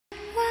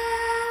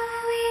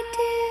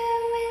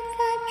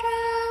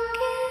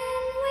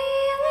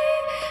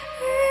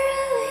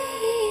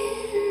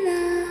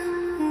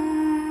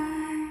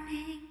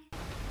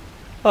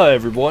Hi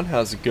everyone,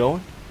 how's it going?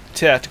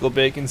 Tactical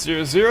Bacon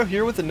 00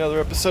 here with another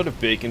episode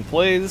of Bacon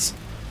Plays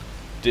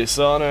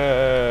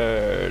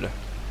Dishonored.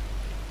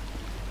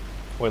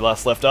 When we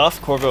last left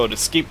off, Corvo had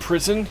escaped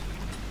prison,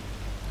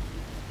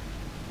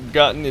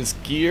 gotten his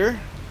gear,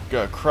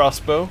 got a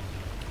crossbow,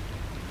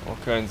 all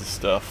kinds of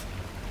stuff.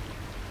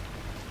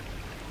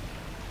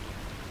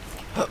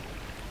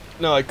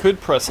 Now I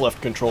could press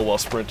left control while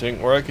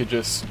sprinting, or I could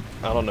just,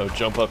 I don't know,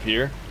 jump up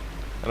here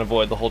and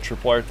avoid the whole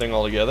tripwire thing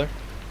altogether.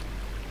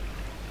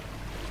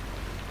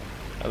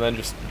 And then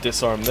just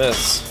disarm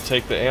this,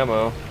 take the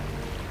ammo,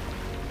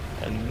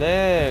 and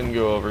then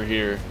go over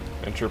here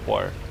and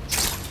tripwire.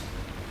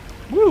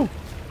 Woo!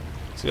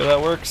 See how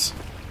that works?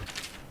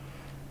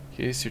 In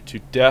case you're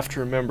too daft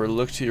to remember,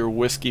 look to your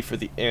whiskey for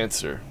the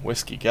answer.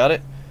 Whiskey, got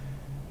it?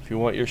 If you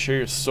want your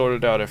share, sort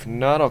it out. If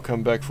not, I'll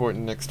come back for it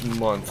next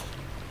month.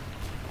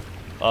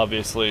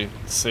 Obviously,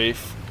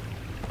 safe.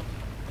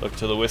 Look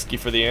to the whiskey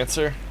for the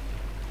answer.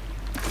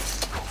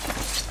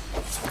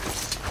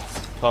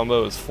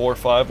 Combo is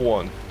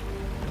 4-5-1.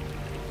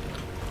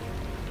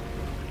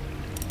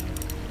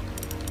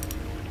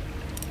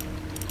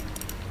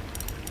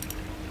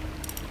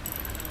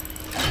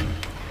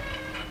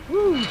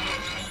 Woo!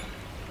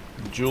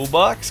 Jewel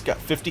box, got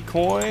 50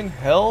 coin,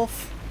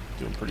 health,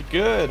 doing pretty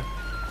good.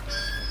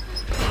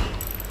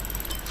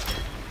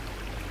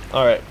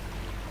 Alright.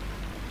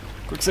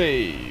 Quick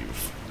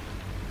save.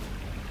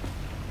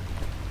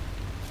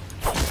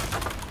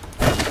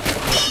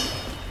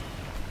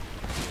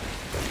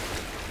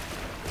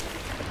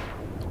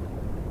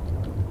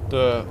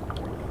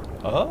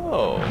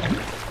 Oh,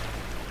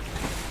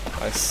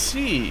 I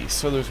see.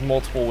 So there's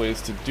multiple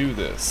ways to do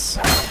this.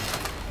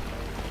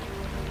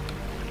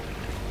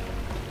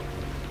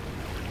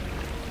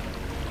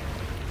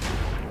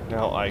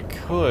 Now I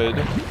could...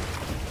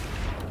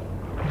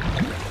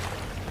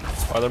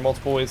 Are there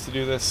multiple ways to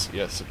do this?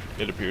 Yes,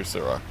 it appears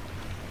there are.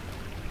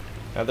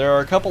 Now there are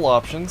a couple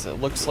options. It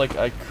looks like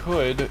I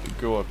could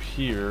go up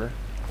here.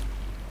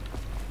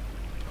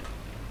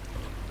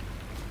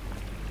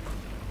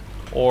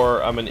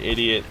 Or I'm an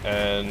idiot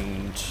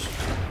and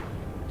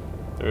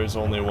there's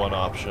only one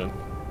option.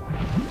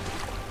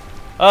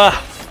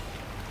 Ah!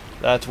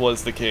 That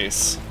was the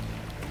case.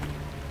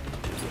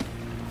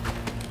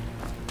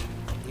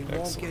 He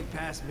won't get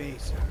past me,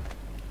 sir.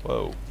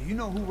 Whoa. Do you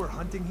know who we're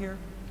hunting here?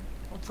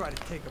 Don't try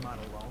to take him out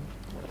alone.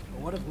 But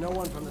what if no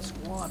one from the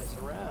squad is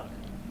around?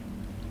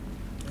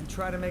 Then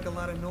try to make a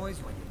lot of noise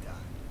when you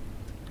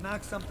die.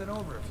 Knock something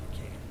over if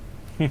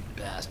you can.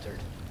 Bastard.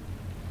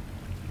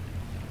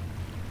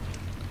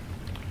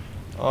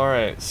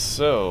 Alright,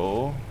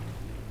 so...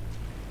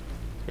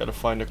 Gotta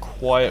find a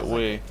quiet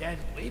way. Like a dead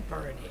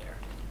Reaper in here.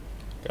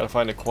 Gotta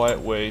find a quiet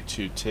way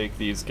to take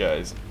these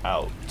guys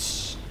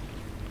out.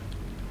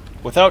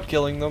 Without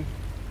killing them.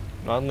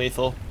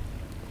 Non-lethal.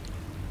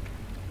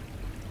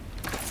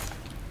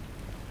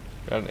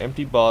 Got an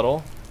empty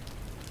bottle.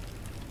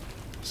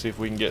 See if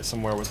we can get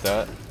somewhere with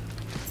that.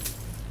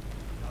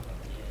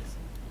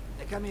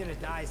 They come here to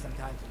die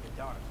sometimes in the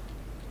dark.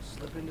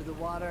 Slip into the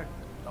water,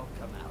 don't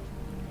come out.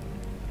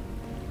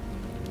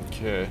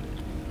 Okay.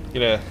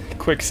 Get a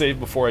quick save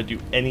before I do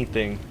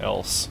anything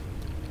else.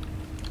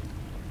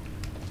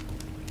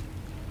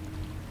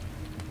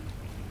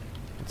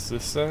 What's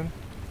this then?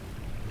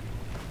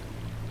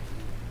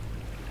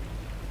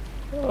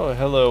 Oh,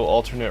 hello,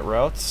 alternate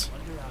routes.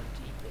 Wonder how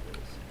deep it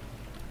is.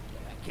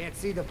 I can't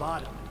see the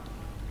bottom.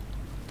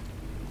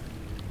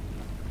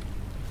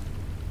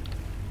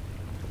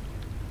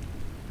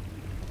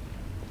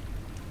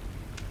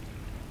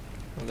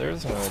 Well,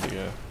 there's an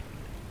idea.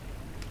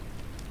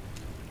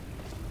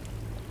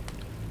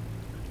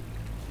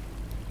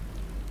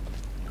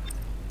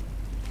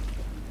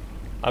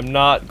 I'm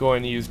not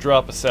going to use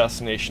drop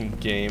assassination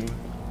game.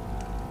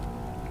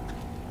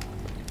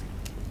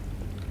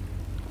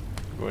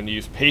 I'm going to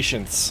use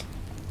patience.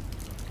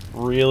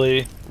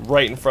 Really?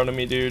 Right in front of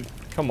me, dude?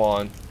 Come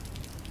on.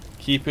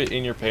 Keep it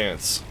in your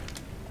pants.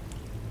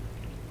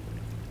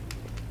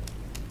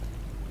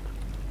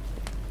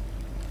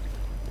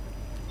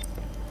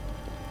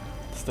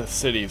 It's the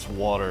city's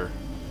water.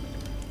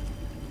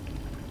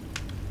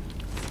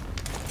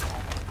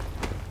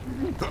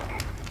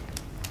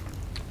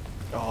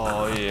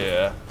 Oh,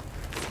 yeah.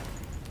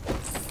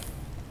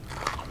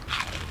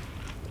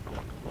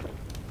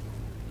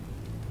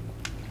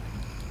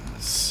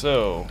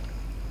 So,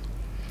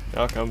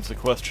 now comes the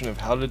question of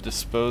how to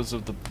dispose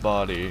of the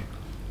body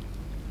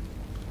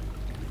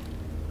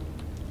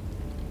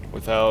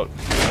without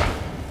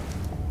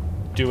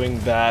doing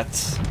that.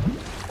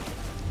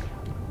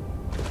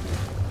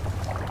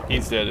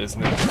 He's dead,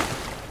 isn't he?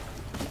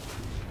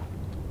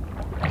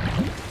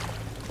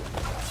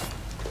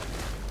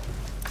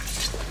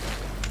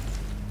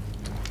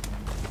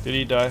 Did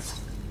he die?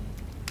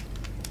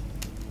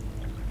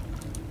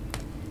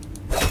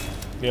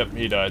 Yep,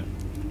 he died.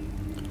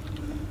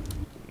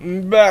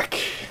 Back!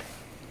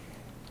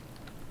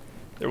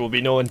 There will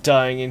be no one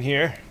dying in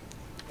here.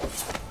 I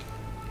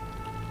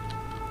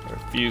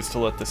refuse to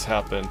let this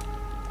happen.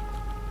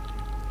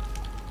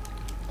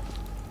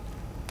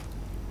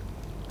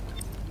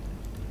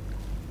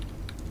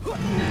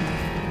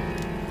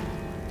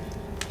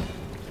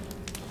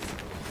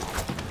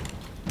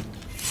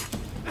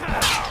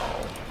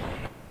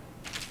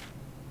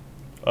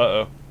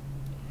 Uh-oh.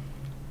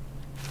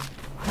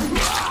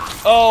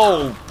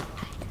 Oh!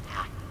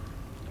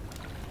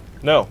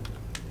 No.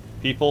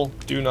 People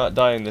do not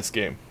die in this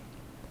game.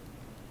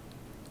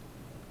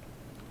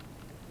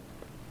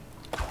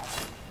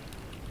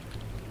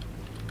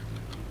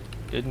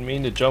 Didn't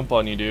mean to jump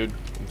on you, dude.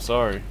 I'm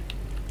sorry.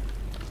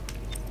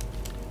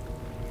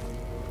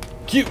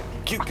 Q!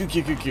 Q, Q,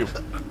 Q, Q, Q.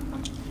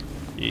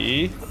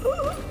 E.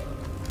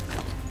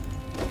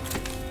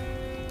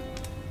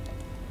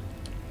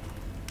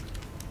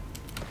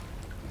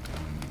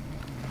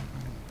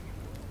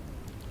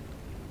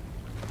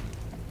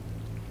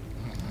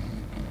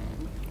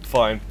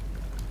 Fine.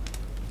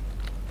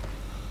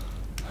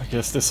 I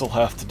guess this'll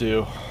have to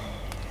do.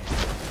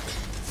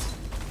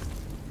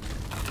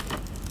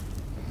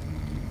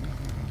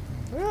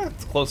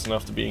 It's close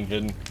enough to being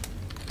hidden.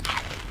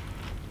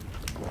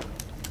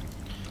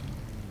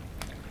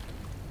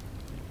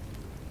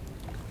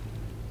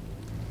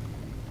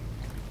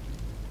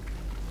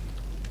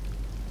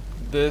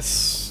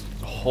 This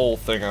whole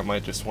thing I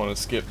might just want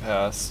to skip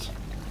past.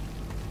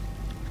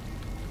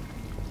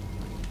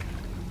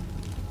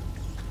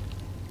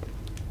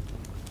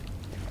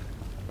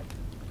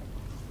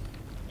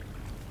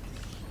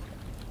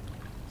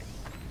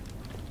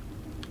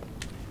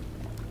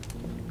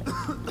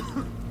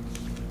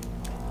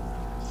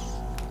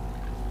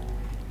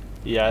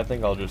 Yeah, I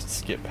think I'll just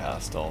skip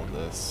past all of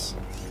this.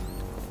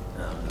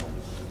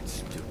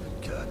 Stupid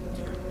god.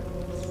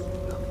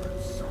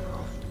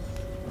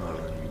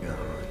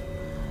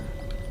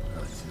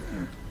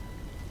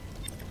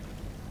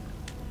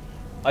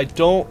 I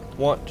don't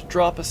want to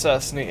drop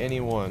assassinate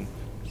anyone.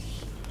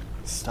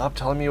 Stop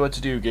telling me what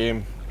to do,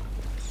 game.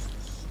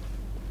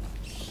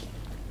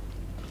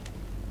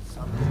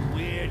 Something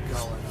weird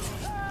going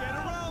on. Get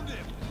around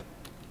him.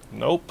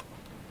 Nope.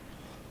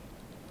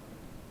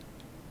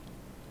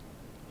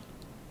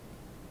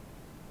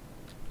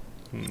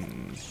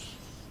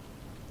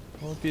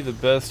 What would be the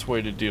best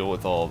way to deal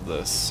with all of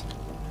this?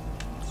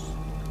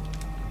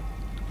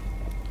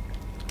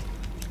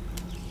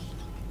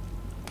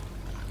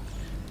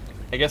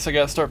 I guess I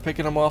gotta start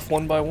picking them off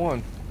one by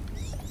one.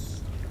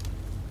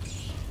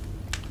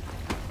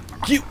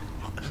 Cute!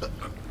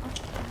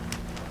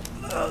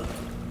 Come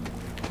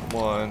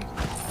on.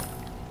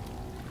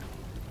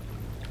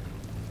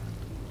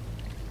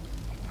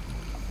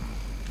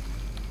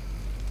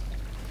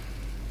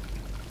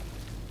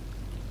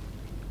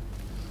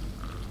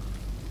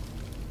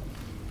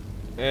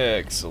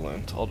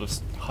 Excellent. I'll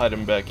just hide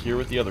him back here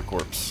with the other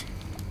corpse.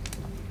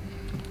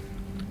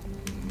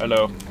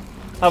 Hello.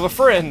 Have a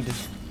friend!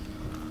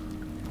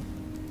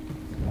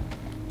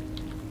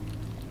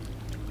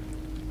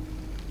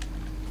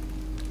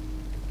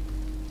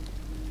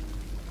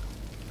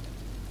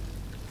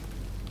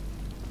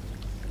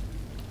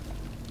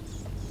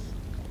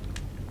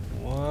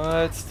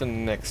 What's the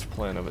next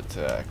plan of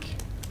attack?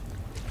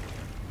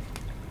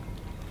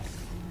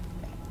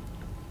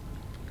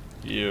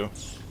 You.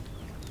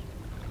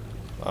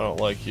 I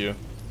don't like you.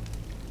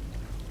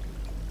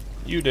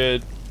 You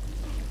did.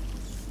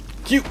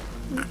 Cute.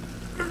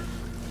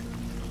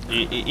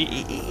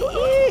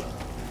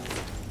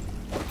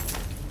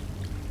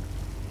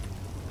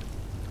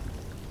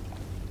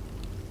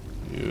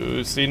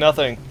 You see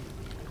nothing.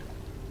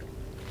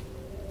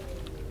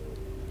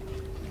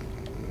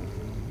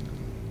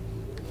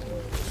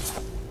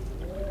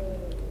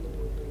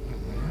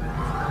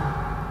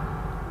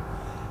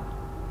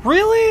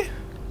 Really?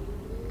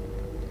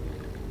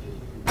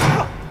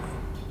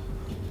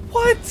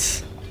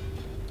 What?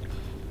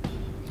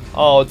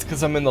 Oh, it's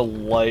because I'm in the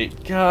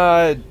light.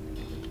 God.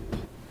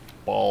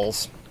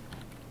 Balls.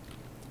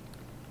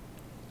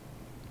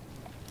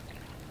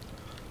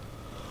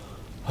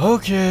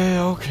 Okay,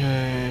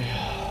 okay.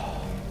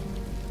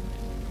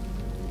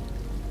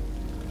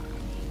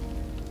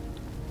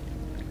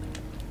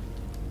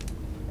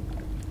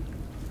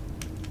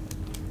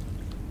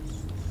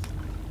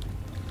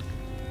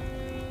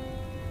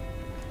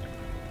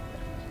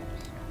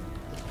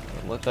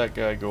 Let that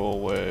guy go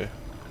away.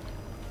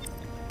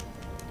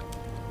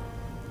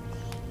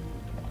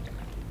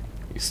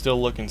 He's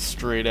still looking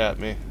straight at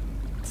me.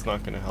 It's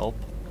not gonna help.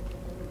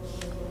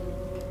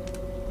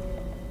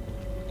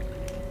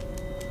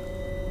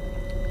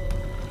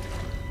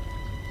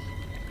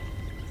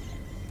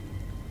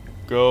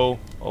 Go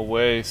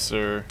away,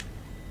 sir.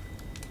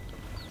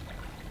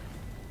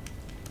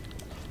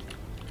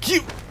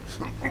 Cute!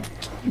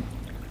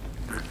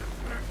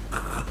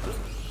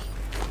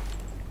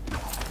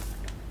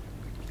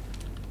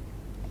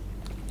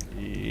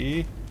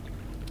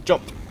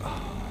 Jump.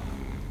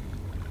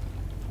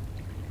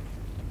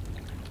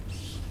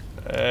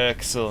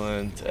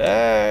 Excellent,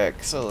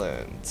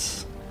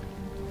 excellent.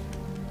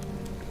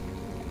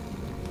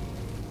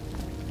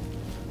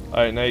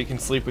 Alright, now you can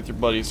sleep with your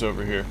buddies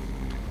over here.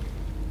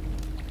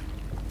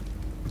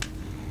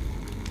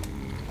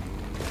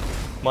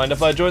 Mind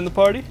if I join the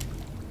party?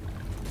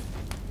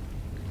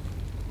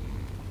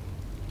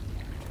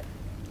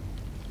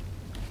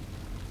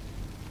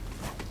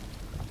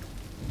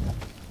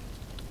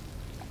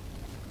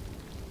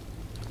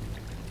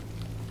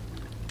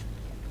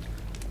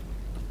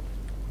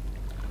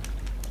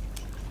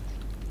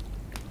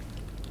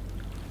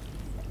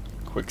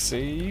 Quick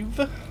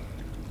save.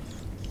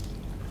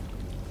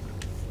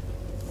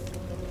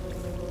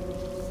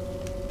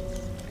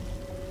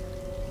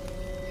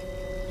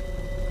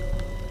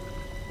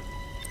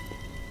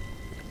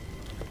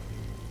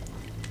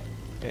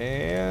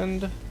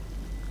 And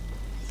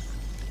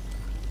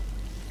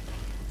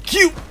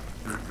Q.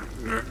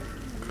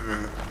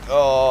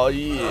 Oh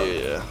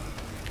yeah.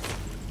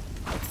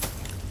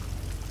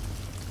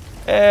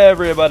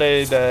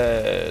 Everybody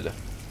dead.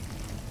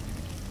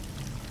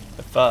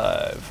 High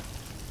five.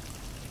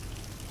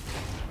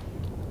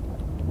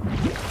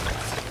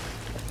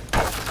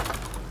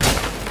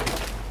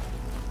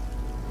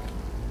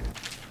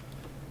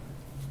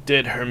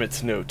 Dead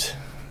Hermit's Note.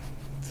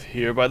 It's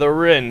here by the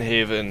Wren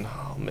Haven.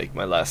 I'll make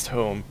my last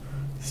home.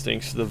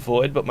 Stinks to the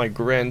void, but my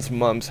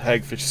grandmom's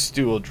hagfish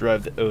stew will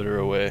drive the odor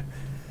away.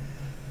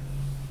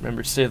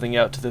 Remember sailing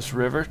out to this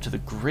river, to the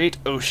great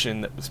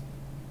ocean that was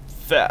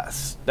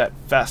fast, that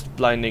fast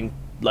blinding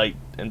light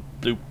and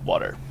blue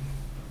water.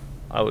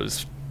 I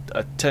was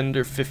a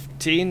tender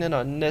 15 and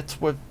our nets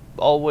were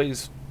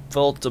always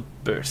full to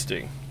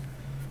bursting.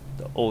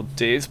 The old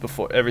days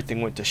before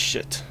everything went to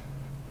shit.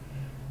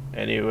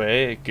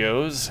 Anyway, it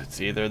goes.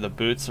 It's either the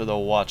boots or the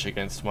watch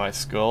against my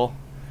skull.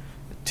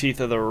 The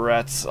teeth of the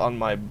rats on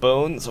my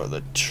bones or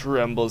the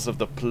trembles of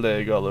the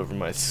plague all over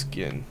my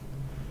skin.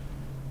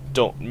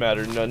 Don't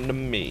matter none to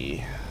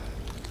me.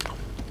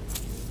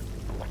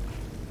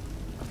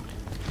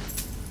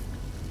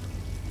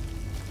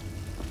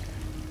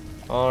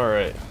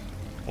 Alright.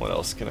 What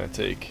else can I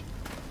take?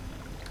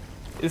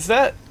 Is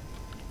that...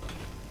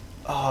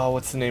 Oh,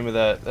 what's the name of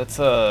that? That's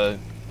a...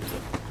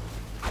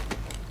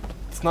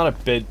 It's not a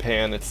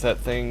bedpan, it's that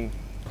thing...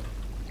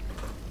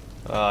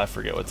 I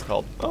forget what it's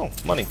called. Oh,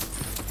 money.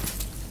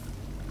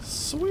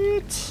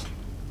 Sweet!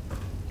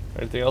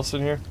 Anything else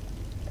in here?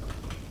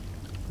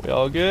 We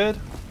all good?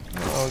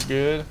 All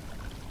good.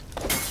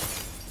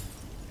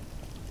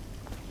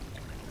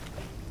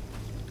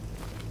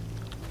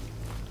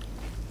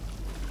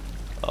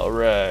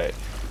 Alright.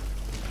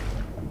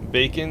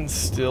 Bacon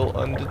still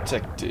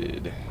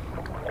undetected.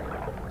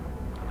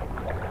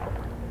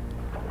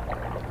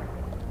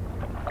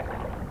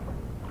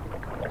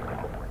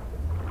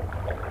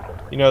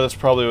 You know, this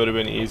probably would have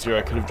been easier.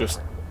 I could have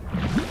just...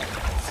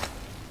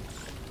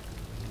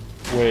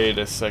 Wait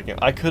a second.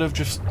 I could have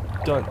just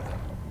done...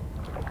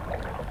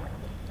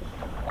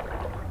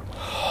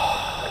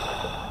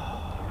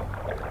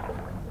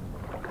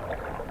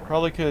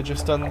 Probably could have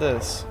just done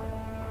this.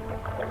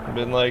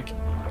 Been like,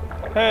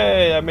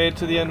 hey, I made it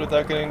to the end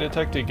without getting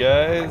detected,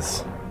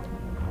 guys.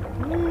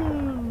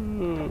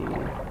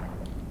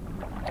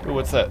 Ooh,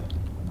 what's that?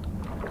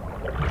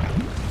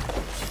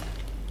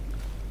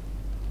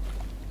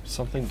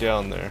 Something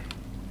down there.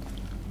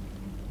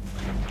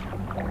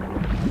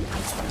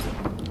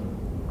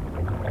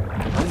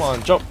 Come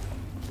on, jump.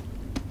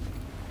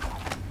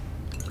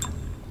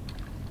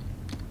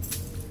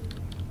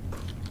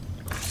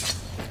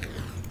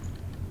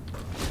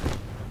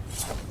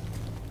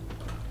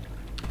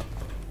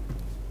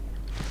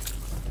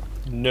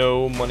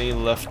 No money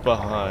left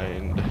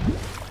behind.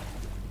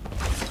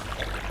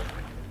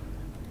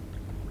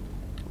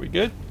 We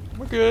good?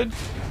 We're good.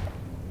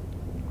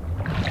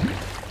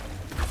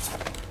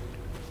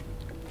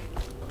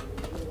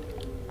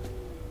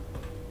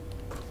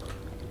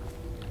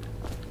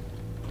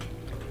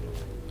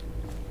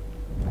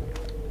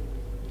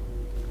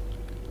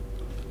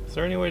 Is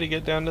there any way to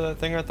get down to that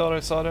thing I thought I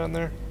saw down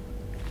there?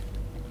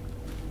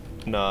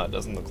 Nah, it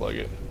doesn't look like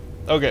it.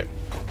 Okay.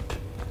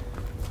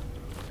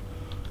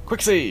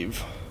 Quick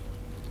save.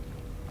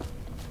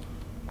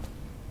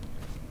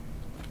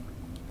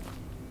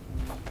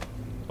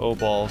 Oh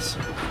balls.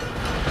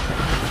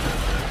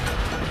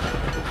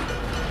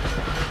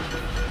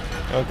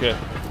 Okay.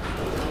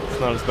 It's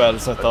not as bad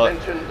as I thought.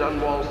 Attention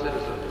Dunwall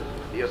citizens.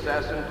 The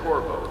assassin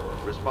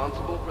Corvo,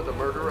 responsible for the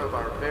murder of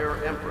our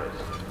fair Empress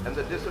and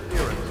the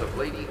disappearance of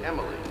Lady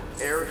Emily,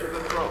 heir to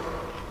the throne,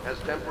 has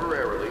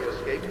temporarily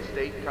escaped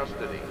state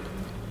custody.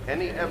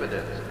 Any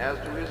evidence as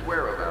to his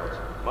whereabouts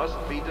must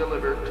be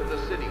delivered to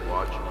the City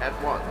Watch at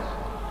once.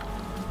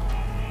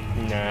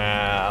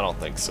 Nah, I don't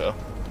think so.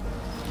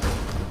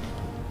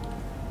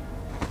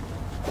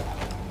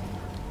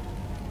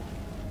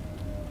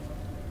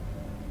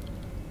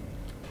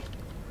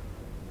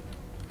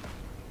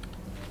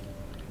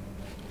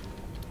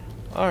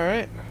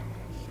 Alright.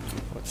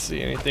 Let's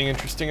see, anything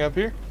interesting up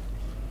here?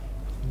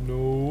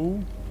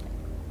 No.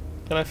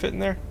 Can I fit in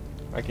there?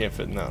 I can't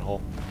fit in that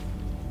hole.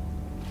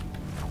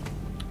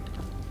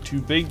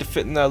 Too big to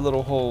fit in that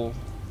little hole.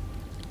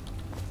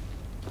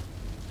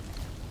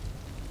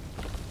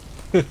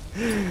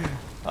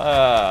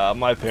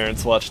 My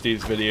parents watch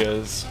these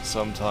videos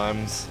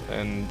sometimes,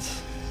 and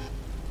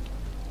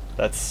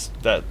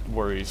that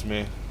worries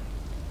me.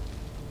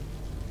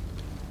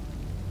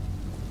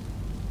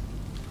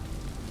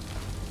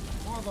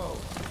 Corvo,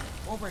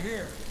 over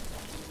here.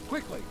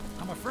 Quickly,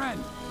 I'm a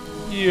friend.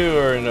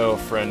 You're no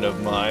friend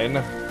of mine.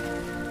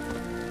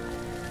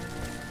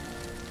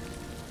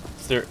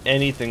 Is there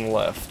anything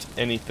left?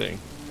 Anything?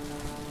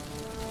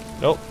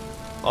 Nope.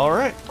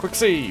 Alright, quick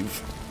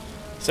save.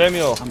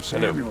 Samuel. I'm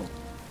Hello. Samuel,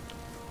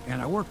 and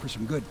I work for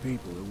some good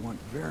people who want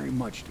very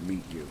much to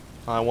meet you.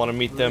 I want to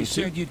meet them They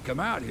too. said you'd come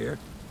out here.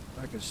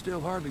 I can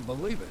still hardly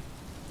believe it.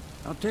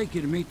 I'll take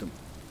you to meet them.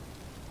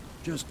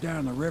 Just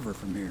down the river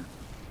from here.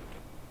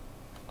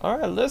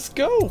 Alright, let's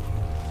go.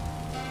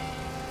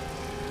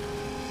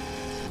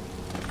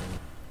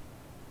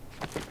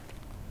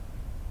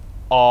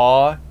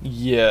 Aw,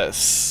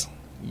 yes.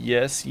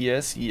 Yes,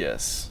 yes,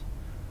 yes.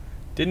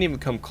 Didn't even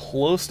come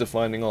close to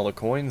finding all the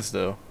coins,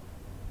 though.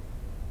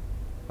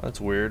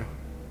 That's weird.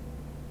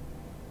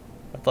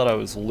 I thought I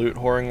was loot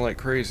whoring like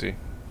crazy.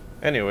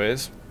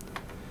 Anyways.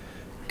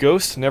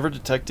 Ghost never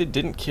detected,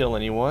 didn't kill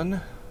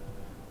anyone.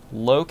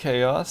 Low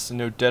chaos,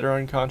 no dead or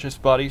unconscious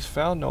bodies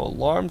found, no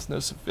alarms, no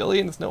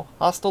civilians, no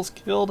hostiles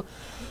killed.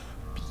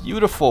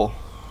 Beautiful.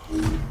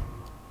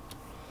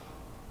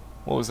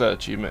 What was that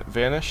achievement?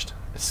 Vanished,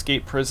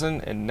 escaped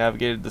prison, and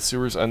navigated the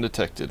sewers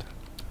undetected.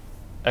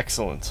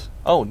 Excellent.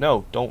 Oh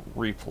no, don't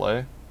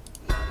replay.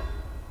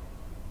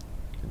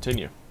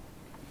 Continue.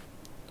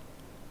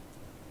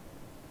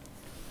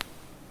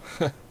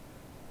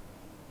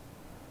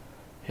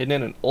 Hidden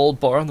in an old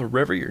bar on the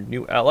river, your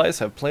new allies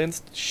have plans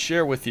to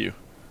share with you.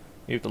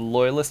 Meet the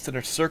loyalist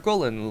inner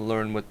circle and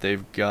learn what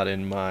they've got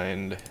in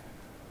mind.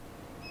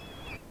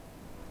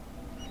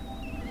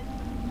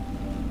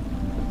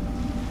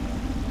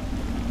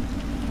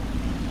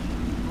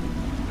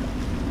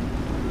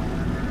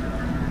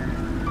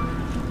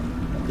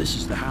 This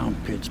is the Hound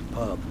Pit's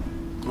pub,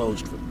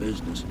 closed for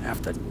business.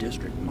 Half the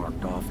district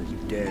marked off as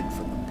dead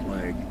from the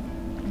plague.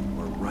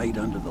 We're right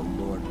under the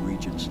Lord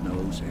Regent's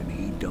nose, and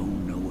he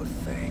don't know a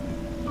thing.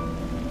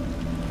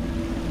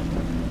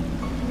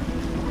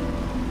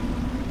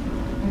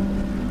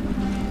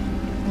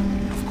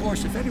 Of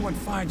course, if anyone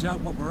finds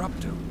out what we're up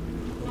to,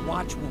 the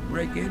Watch will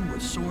break in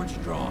with swords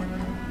drawn.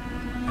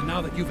 And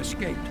now that you've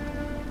escaped,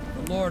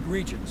 the Lord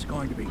Regent's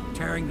going to be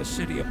tearing the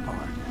city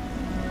apart.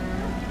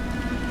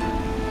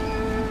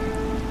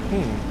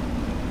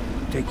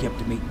 Take you up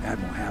to meet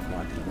Admiral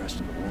Havelock and the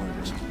rest of the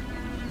Loyalists.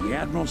 The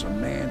Admiral's a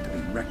man to be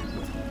reckoned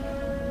with.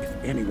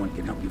 If anyone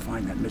can help you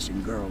find that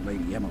missing girl,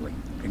 Lady Emily,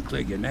 and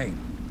clear your name,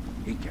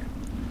 he can.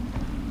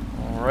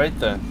 Alright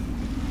then.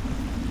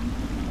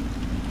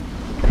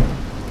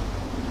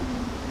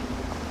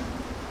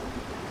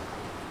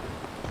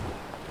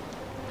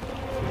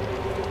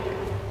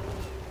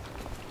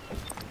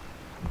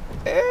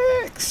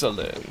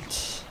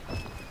 Excellent.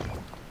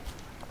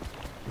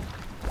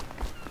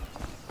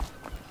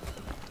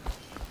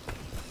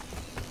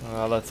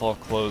 That's all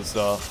closed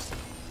off.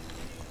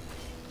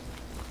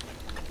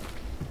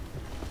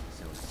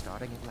 So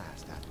starting at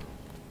last, Admiral.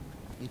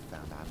 We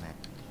found our man.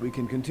 We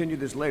can continue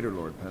this later,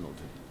 Lord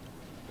Pendleton.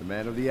 The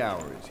man of the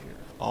hour is here.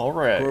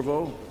 Alright.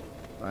 Corvo,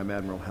 I'm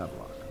Admiral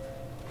Havelock.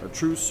 A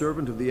true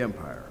servant of the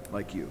Empire,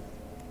 like you.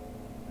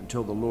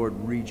 Until the Lord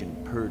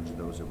Regent purged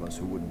those of us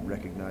who wouldn't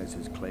recognize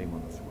his claim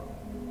on the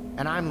throne.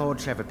 And I'm Lord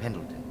Trevor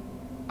Pendleton.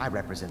 I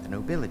represent the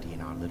nobility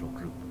in our little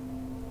group.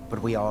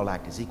 But we all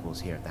act as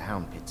equals here at the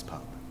Hound Pit's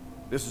pub.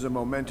 This is a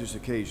momentous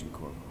occasion,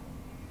 Corvo.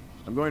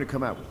 I'm going to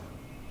come out with it.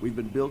 We've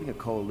been building a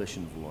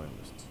coalition of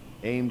loyalists,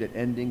 aimed at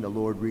ending the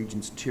Lord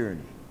Regent's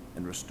tyranny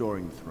and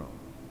restoring the throne.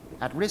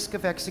 At risk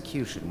of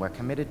execution, we're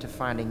committed to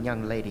finding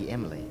young Lady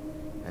Emily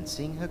and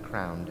seeing her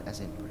crowned as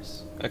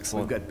Empress.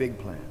 Excellent. We've got big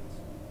plans,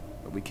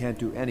 but we can't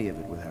do any of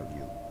it without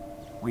you.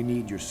 We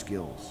need your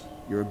skills,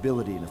 your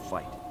ability in a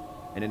fight,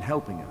 and in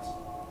helping us,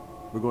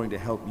 we're going to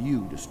help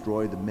you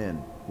destroy the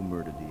men who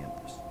murdered the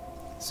Empress.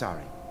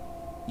 Sorry,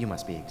 you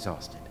must be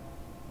exhausted.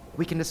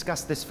 We can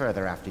discuss this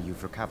further after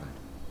you've recovered.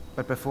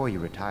 But before you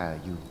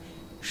retire, you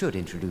should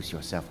introduce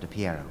yourself to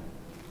Piero.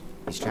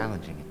 He's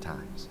challenging at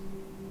times,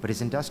 but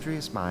his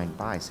industrious mind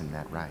buys him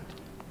that right.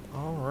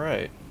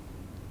 Alright.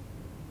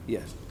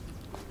 Yes,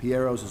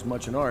 Piero's as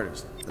much an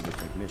artist as a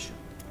technician.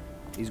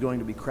 He's going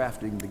to be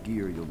crafting the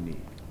gear you'll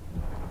need.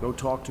 Go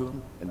talk to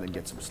him, and then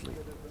get some sleep.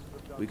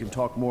 We can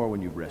talk more when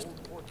you've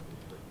rested.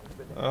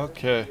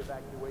 Okay.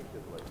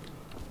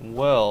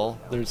 Well,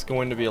 there's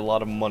going to be a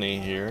lot of money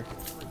here.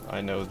 I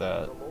know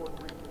that.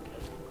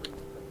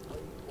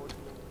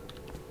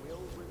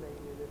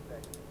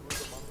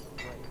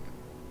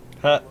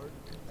 Ha!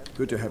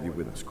 Good to have you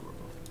with us, Corvo.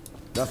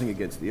 Nothing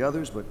against the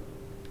others, but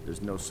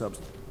there's no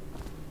substance.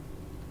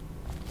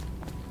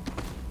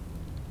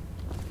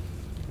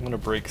 I'm gonna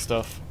break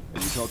stuff.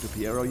 Have you talked to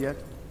Piero yet?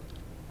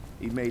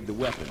 He made the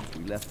weapons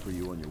we left for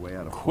you on your way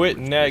out of Quit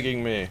Hogwarts.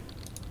 nagging me.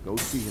 Go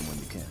see him when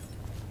you can.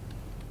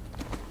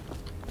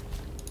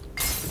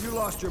 Have you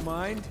lost your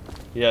mind?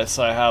 Yes,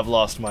 I have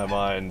lost my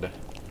mind.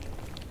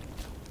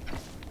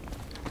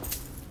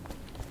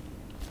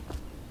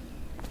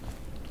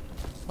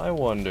 I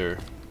wonder.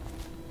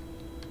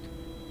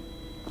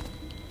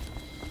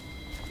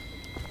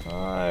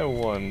 I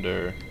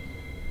wonder.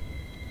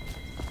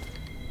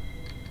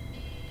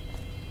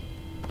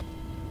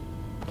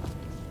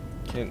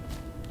 Can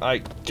I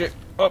get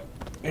up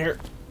here?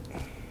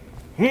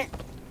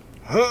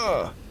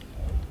 Huh.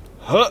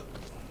 Huh.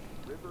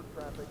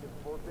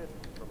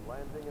 forbidden from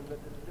landing in the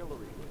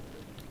distillery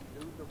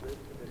due to risk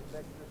of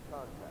infectious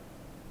contact.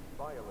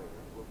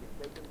 Violators will be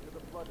taken to the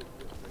flooded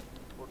district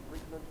for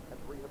treatment and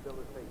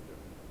rehabilitation.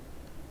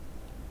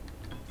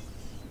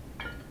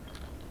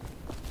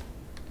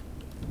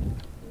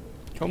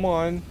 Come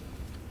on.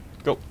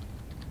 Go.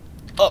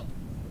 Up.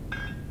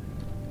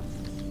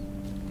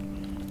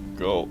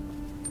 Go.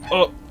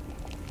 Up.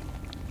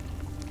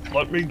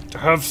 Let me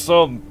have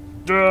some.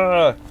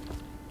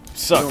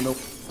 Suck. No.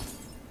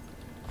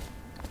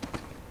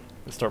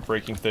 Let's start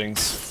breaking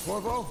things.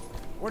 Corvo,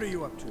 what are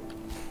you up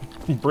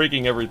to?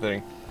 Breaking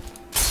everything.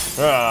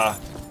 Ah.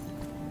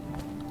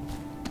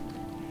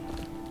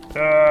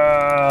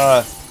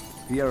 Ah.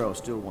 Piero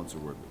still wants a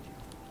word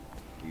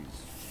with you.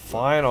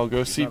 Fine, I'll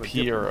go see not a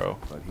Piero.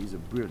 diplomat, but he's a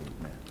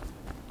brilliant man.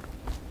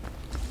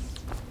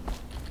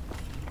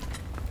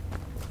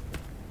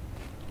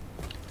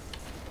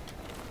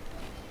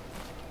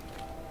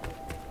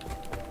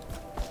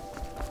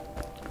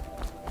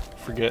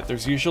 Forget,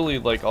 there's usually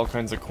like all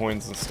kinds of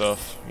coins and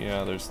stuff.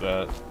 Yeah, there's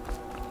that.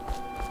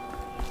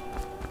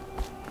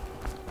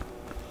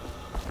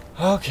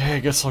 Okay, I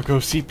guess I'll go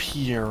see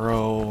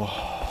Piero.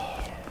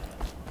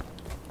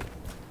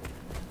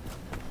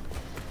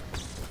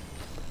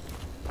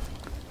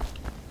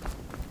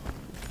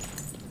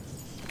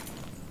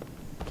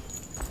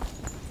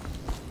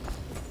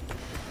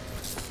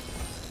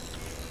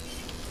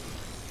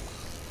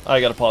 I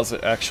gotta pause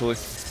it, actually.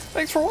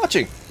 Thanks for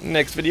watching.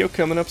 Next video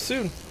coming up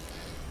soon.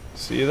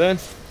 See you then.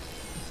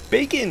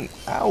 Bacon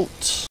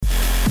out.